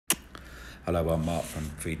Hello, I'm Mark from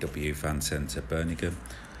VW Van Centre Birmingham.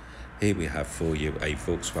 Here we have for you a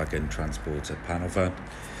Volkswagen Transporter panel van.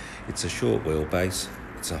 It's a short wheelbase,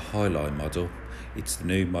 it's a Highline model, it's the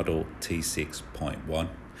new model T6.1.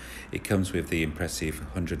 It comes with the impressive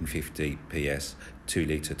 150 PS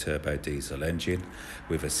 2-litre turbo diesel engine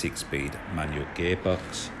with a 6-speed manual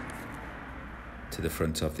gearbox. To the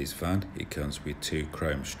front of this van, it comes with 2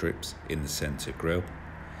 chrome strips in the centre grille.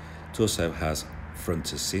 It also has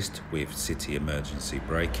front assist with city emergency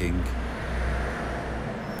braking.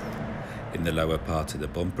 In the lower part of the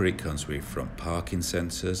bumper, it comes with front parking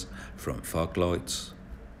sensors, front fog lights.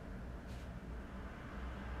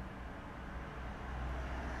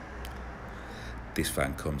 This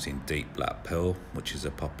van comes in deep black pearl, which is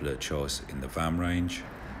a popular choice in the van range.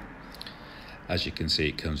 As you can see,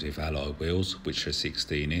 it comes with alloy wheels, which are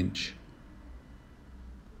 16-inch.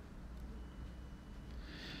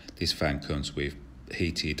 This van comes with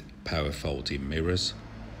heated power folding mirrors.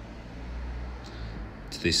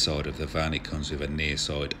 To this side of the van, it comes with a near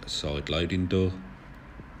side loading door.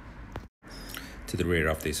 To the rear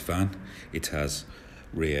of this van, it has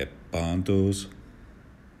rear barn doors.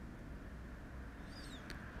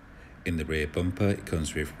 In the rear bumper, it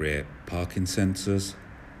comes with rear parking sensors.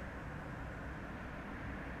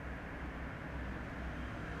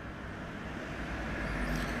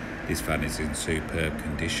 This van is in superb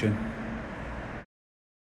condition.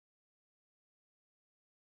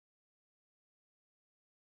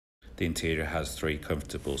 The interior has 3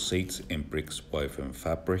 comfortable seats in bricks woven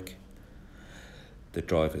fabric. The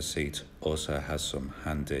driver's seat also has some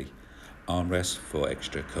handy armrests for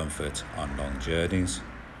extra comfort on long journeys.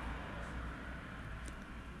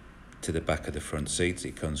 To the back of the front seats,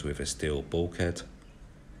 it comes with a steel bulkhead.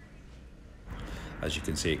 As you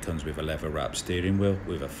can see, it comes with a leather wrapped steering wheel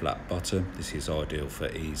with a flat bottom. This is ideal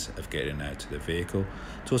for ease of getting out of the vehicle.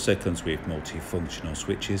 It also comes with multifunctional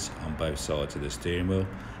switches on both sides of the steering wheel.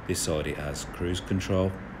 This side it has cruise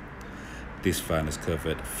control. This van has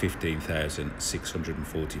covered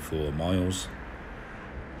 15,644 miles.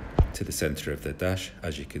 To the centre of the dash,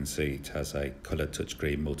 as you can see, it has a colour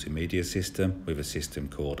touchscreen multimedia system with a system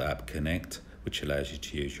called App Connect, which allows you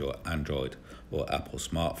to use your Android or Apple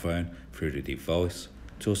smartphone through the device.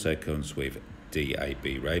 It also comes with DAB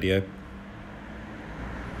radio.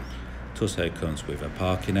 It also comes with a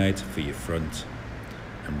parking aid for your front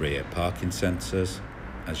and rear parking sensors.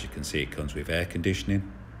 As you can see, it comes with air conditioning,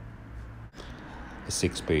 a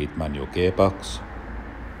 6-speed manual gearbox.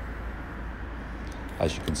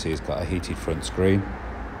 As you can see, it's got a heated front screen.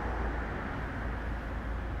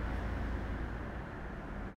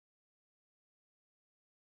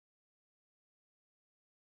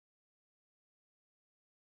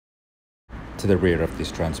 To the rear of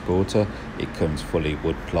this transporter, it comes fully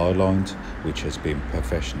wood ply-lined, which has been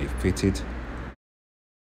professionally fitted.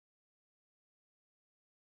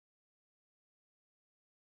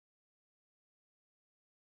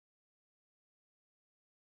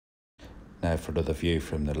 Now for another view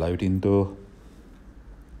from the loading door.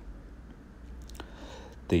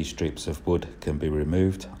 These strips of wood can be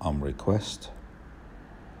removed on request.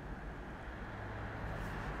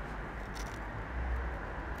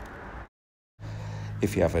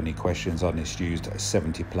 If you have any questions on this used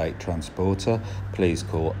 70-plate transporter, please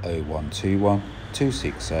call 0121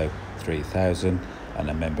 260 3000 and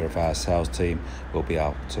a member of our sales team will be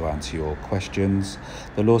able to answer your questions.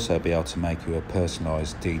 They'll also be able to make you a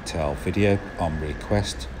personalised detailed video on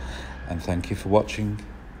request. And thank you for watching.